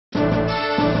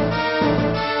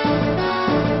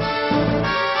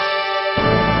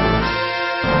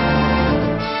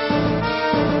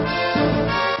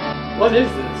What is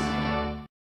this?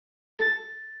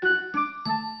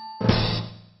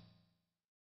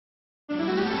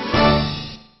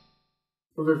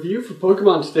 A review for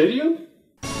Pokemon Stadium?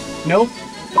 Nope,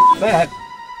 that.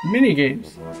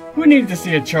 Minigames. Who needs to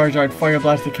see a Charizard Fire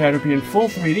Blast Caterpie in full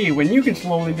 3D when you can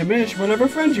slowly diminish whatever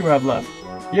friends you have left?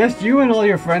 Yes, you and all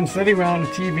your friends sitting around a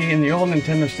TV in the old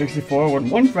Nintendo 64 when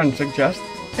one friend suggests,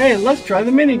 "Hey, let's try the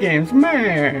minigames,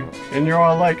 meh!" And you're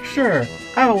all like, "Sure,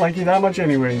 I don't like you that much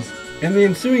anyways." And the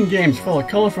ensuing games full of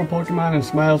colorful Pokemon and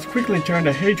smiles quickly turn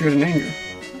to hatred and anger.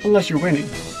 Unless you're winning.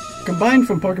 Combined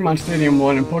from Pokemon Stadium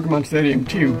 1 and Pokemon Stadium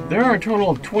 2, there are a total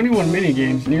of 21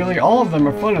 minigames, nearly all of them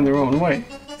are fun in their own way.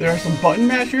 There are some button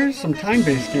mashers, some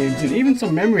time-based games, and even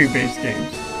some memory-based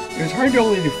games. It was hard to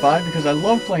only do 5 because I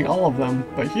love playing all of them,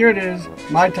 but here it is,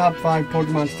 my top 5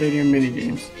 Pokemon Stadium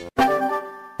minigames.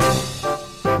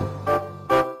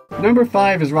 Number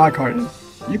 5 is Rock Harden.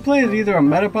 You play as either a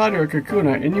Metapod or a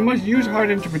Kakuna, and you must use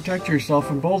Harden to protect yourself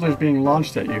from boulders being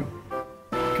launched at you.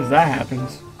 Cause that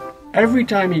happens. Every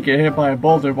time you get hit by a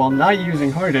boulder while not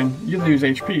using Harden, you lose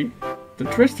HP. The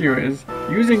twist here is,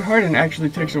 using Harden actually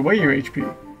takes away your HP.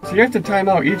 So you have to time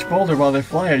out each boulder while they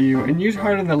fly at you and use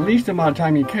Harden the least amount of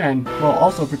time you can, while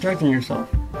also protecting yourself.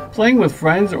 Playing with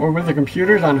friends or with the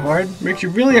computers on hard makes you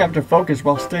really have to focus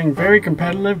while staying very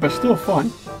competitive but still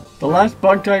fun. The last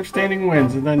bug type standing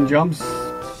wins and then jumps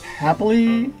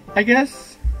happily, I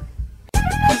guess?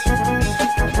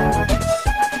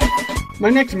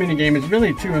 My next minigame is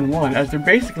really 2 in 1 as they're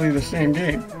basically the same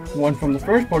game, one from the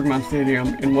first Pokemon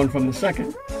Stadium and one from the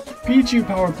second. Pichu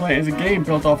Power Plant is a game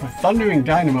built off of Thundering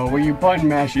Dynamo where you button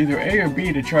mash either A or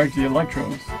B to charge the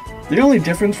electrodes. The only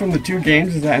difference from the two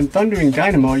games is that in Thundering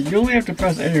Dynamo you only have to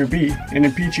press A or B, and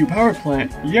in Pichu Power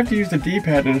Plant you have to use the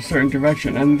D-pad in a certain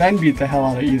direction and then beat the hell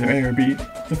out of either A or B.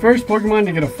 The first Pokemon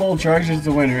to get a full charge is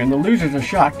the winner, and the losers are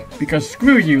shocked, because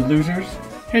screw you losers!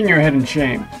 Hang your head in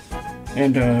shame.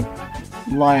 And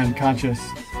lie unconscious.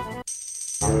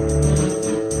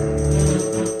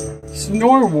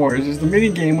 Snore Wars is the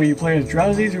minigame where you play as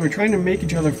drowsies who are trying to make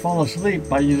each other fall asleep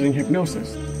by using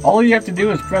hypnosis. All you have to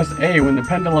do is press A when the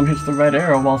pendulum hits the red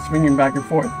arrow while swinging back and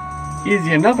forth.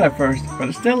 Easy enough at first, but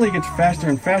it steadily gets faster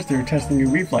and faster testing your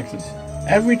reflexes.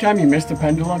 Every time you miss the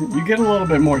pendulum, you get a little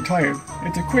bit more tired.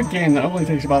 It's a quick game that only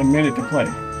takes about a minute to play.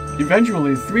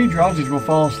 Eventually, 3 drowsies will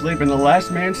fall asleep and the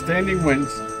last man standing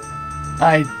wins.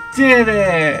 I did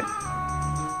it!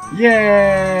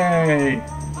 Yay!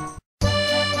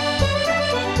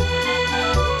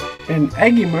 In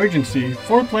Egg Emergency,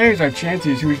 4 players are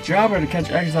Chanseys whose job are to catch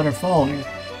eggs that are falling.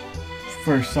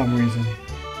 For some reason.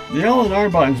 The L and R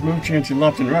buttons move Chansey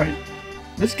left and right.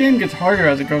 This game gets harder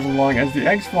as it goes along as the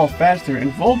eggs fall faster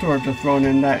and Voltorbs are thrown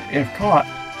in that, if caught,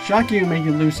 shock you and make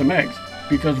you lose some eggs.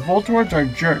 Because Voltorbs are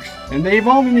jerks, and they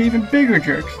evolve into even bigger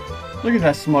jerks. Look at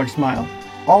that smug smile.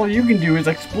 All you can do is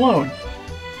explode.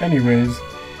 Anyways,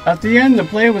 at the end, the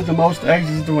player with the most eggs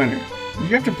is the winner.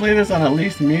 You have to play this on at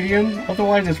least medium,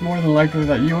 otherwise it's more than likely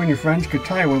that you and your friends could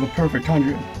tie it with a perfect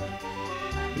 100.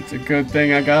 It's a good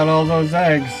thing I got all those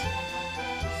eggs,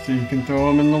 so you can throw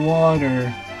them in the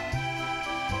water.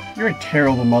 You're a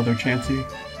terrible mother, Chansey.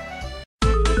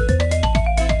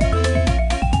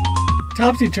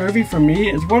 Topsy-Turvy for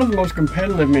me is one of the most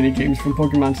competitive minigames from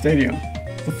Pokemon Stadium.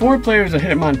 The 4 players are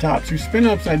Hitmontops who spin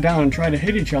upside down and try to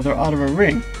hit each other out of a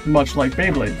ring, much like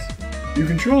Beyblades. You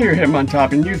control your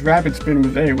Hitmontop and use Rapid Spin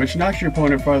with A, which knocks your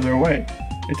opponent farther away.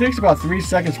 It takes about 3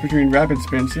 seconds between Rapid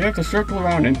Spins, so you have to circle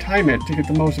around and time it to get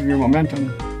the most of your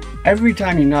momentum. Every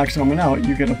time you knock someone out,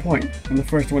 you get a point, and the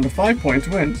first one to 5 points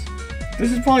wins.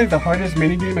 This is probably the hardest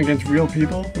minigame against real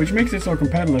people, which makes it so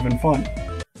competitive and fun.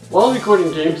 While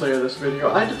recording gameplay of this video,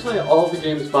 I had to play all the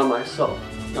games by myself.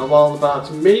 Now while the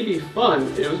bots may be fun,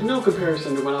 it was no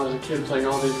comparison to when I was a kid playing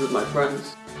all these with my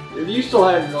friends. If you still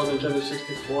have your old Nintendo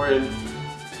 64 and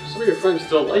some of your friends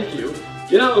still like you,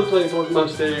 get out and play Pokemon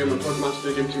Stadium and Pokemon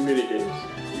Stadium 2 minigames.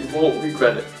 You won't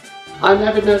regret it. I'm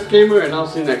HappyMaskGamer and I'll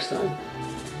see you next time.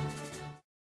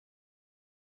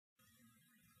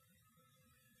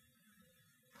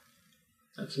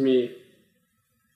 That's me.